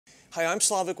Hi, I'm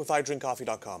Slavik with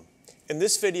iDrinkCoffee.com. In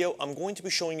this video, I'm going to be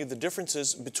showing you the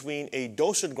differences between a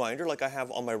doser grinder like I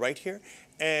have on my right here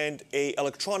and a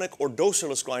electronic or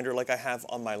doserless grinder like I have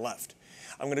on my left.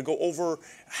 I'm going to go over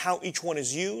how each one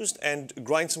is used and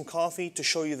grind some coffee to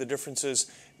show you the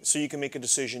differences so you can make a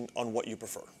decision on what you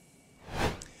prefer.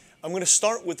 I'm going to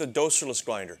start with the doserless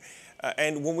grinder.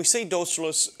 And when we say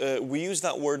doserless, we use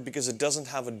that word because it doesn't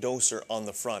have a doser on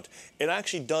the front. It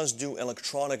actually does do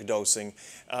electronic dosing,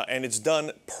 and it's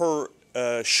done per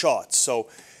shot. So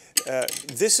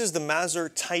this is the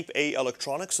Mazzer Type A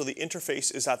electronic, so the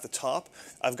interface is at the top.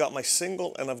 I've got my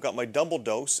single and I've got my double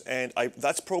dose, and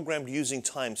that's programmed using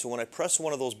time. So when I press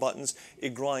one of those buttons,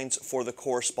 it grinds for the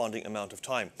corresponding amount of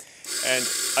time. And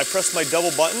I press my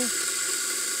double button,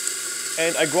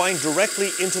 and I grind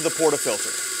directly into the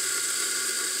portafilter.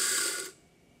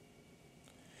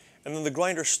 And then the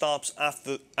grinder stops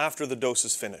after the dose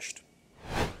is finished.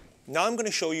 Now I'm going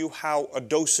to show you how a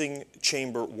dosing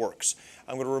chamber works.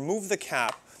 I'm going to remove the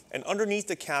cap, and underneath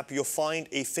the cap you'll find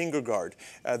a finger guard,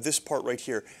 this part right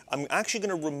here. I'm actually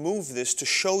going to remove this to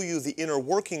show you the inner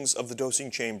workings of the dosing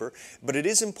chamber, but it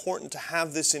is important to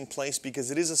have this in place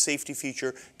because it is a safety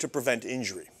feature to prevent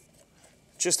injury.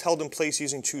 Just held in place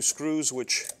using 2 screws,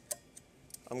 which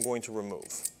I'm going to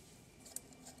remove.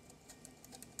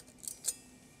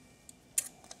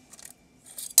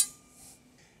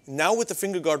 Now with the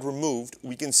finger guard removed,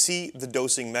 we can see the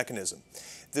dosing mechanism.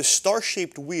 This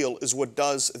star-shaped wheel is what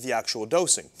does the actual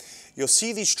dosing. You'll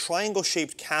see these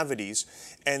triangle-shaped cavities,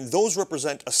 and those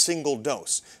represent a single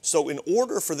dose. So in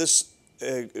order for this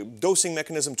dosing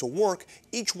mechanism to work,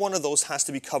 each one of those has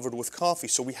to be covered with coffee.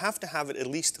 So we have to have it at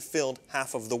least filled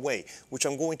half of the way, which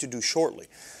I'm going to do shortly.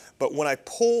 But when I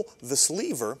pull this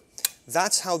lever,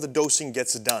 that's how the dosing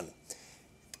gets done.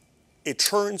 It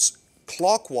turns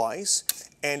clockwise,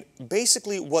 and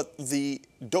basically what the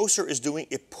doser is doing,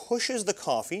 it pushes the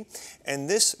coffee, and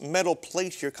this metal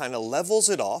plate here kind of levels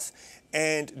it off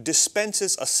and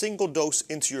dispenses a single dose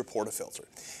into your portafilter.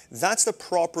 That's the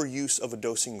proper use of a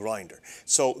dosing grinder.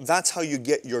 So that's how you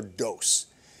get your dose.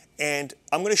 And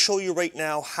I'm going to show you right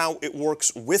now how it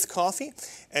works with coffee,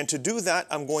 and to do that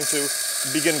I'm going to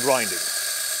begin grinding.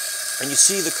 And you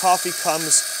see the coffee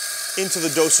comes into the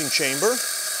dosing chamber,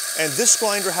 and this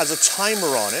grinder has a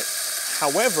timer on it.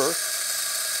 However,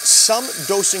 some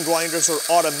dosing grinders are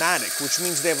automatic, which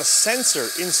means they have a sensor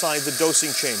inside the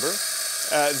dosing chamber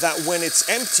that when it's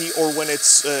empty or when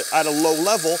it's at a low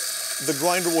level, the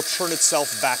grinder will turn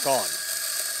itself back on.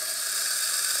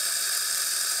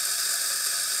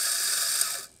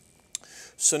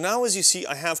 So now, as you see,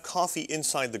 I have coffee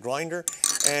inside the grinder,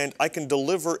 and I can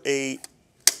deliver a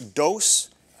dose,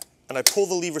 and I pull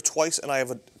the lever twice, and I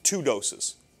have 2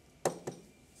 doses.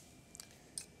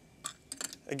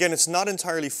 Again, it's not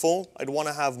entirely full. I'd want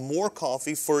to have more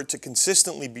coffee for it to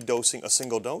consistently be dosing a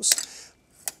single dose.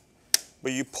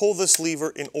 But you pull this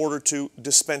lever in order to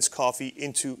dispense coffee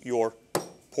into your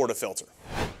portafilter.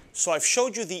 So I've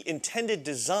showed you the intended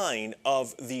design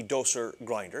of the doser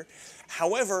grinder.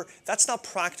 However, that's not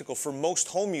practical for most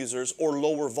home users or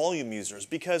lower volume users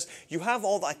because you have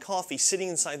all that coffee sitting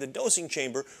inside the dosing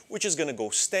chamber, which is going to go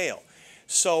stale.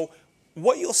 So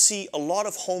what you'll see a lot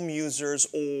of home users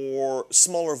or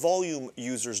smaller volume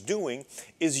users doing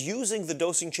is using the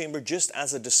dosing chamber just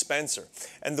as a dispenser.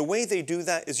 And the way they do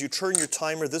that is you turn your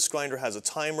timer. This grinder has a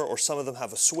timer, or some of them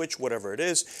have a switch, whatever it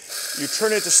is. You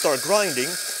turn it to start grinding,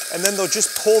 and then they'll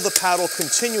just pull the paddle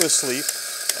continuously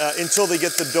until they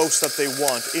get the dose that they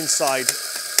want inside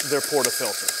their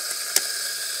portafilter.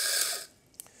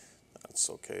 That's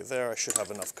okay there. I should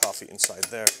have enough coffee inside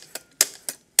there,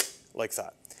 like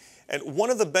that. And one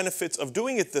of the benefits of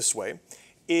doing it this way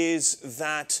is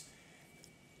that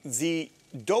the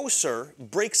doser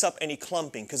breaks up any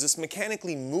clumping because it's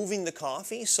mechanically moving the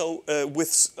coffee. So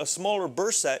with a smaller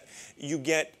burst set, you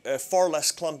get far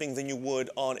less clumping than you would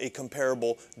on a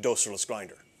comparable doserless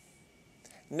grinder.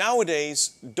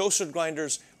 Nowadays, doser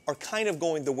grinders are kind of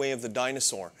going the way of the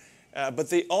dinosaur. But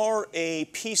they are a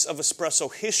piece of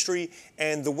espresso history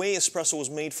and the way espresso was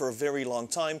made for a very long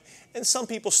time, and some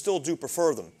people still do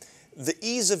prefer them. The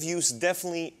ease of use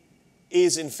definitely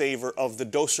is in favor of the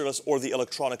doserless or the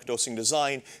electronic dosing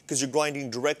design because you're grinding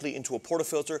directly into a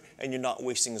portafilter and you're not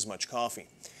wasting as much coffee.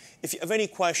 If you have any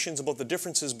questions about the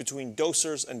differences between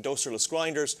dosers and doserless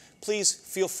grinders, please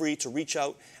feel free to reach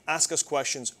out, ask us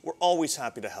questions. We're always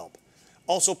happy to help.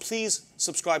 Also, please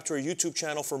subscribe to our YouTube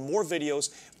channel for more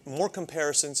videos, more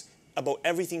comparisons about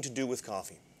everything to do with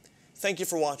coffee. Thank you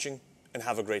for watching, and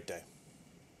have a great day.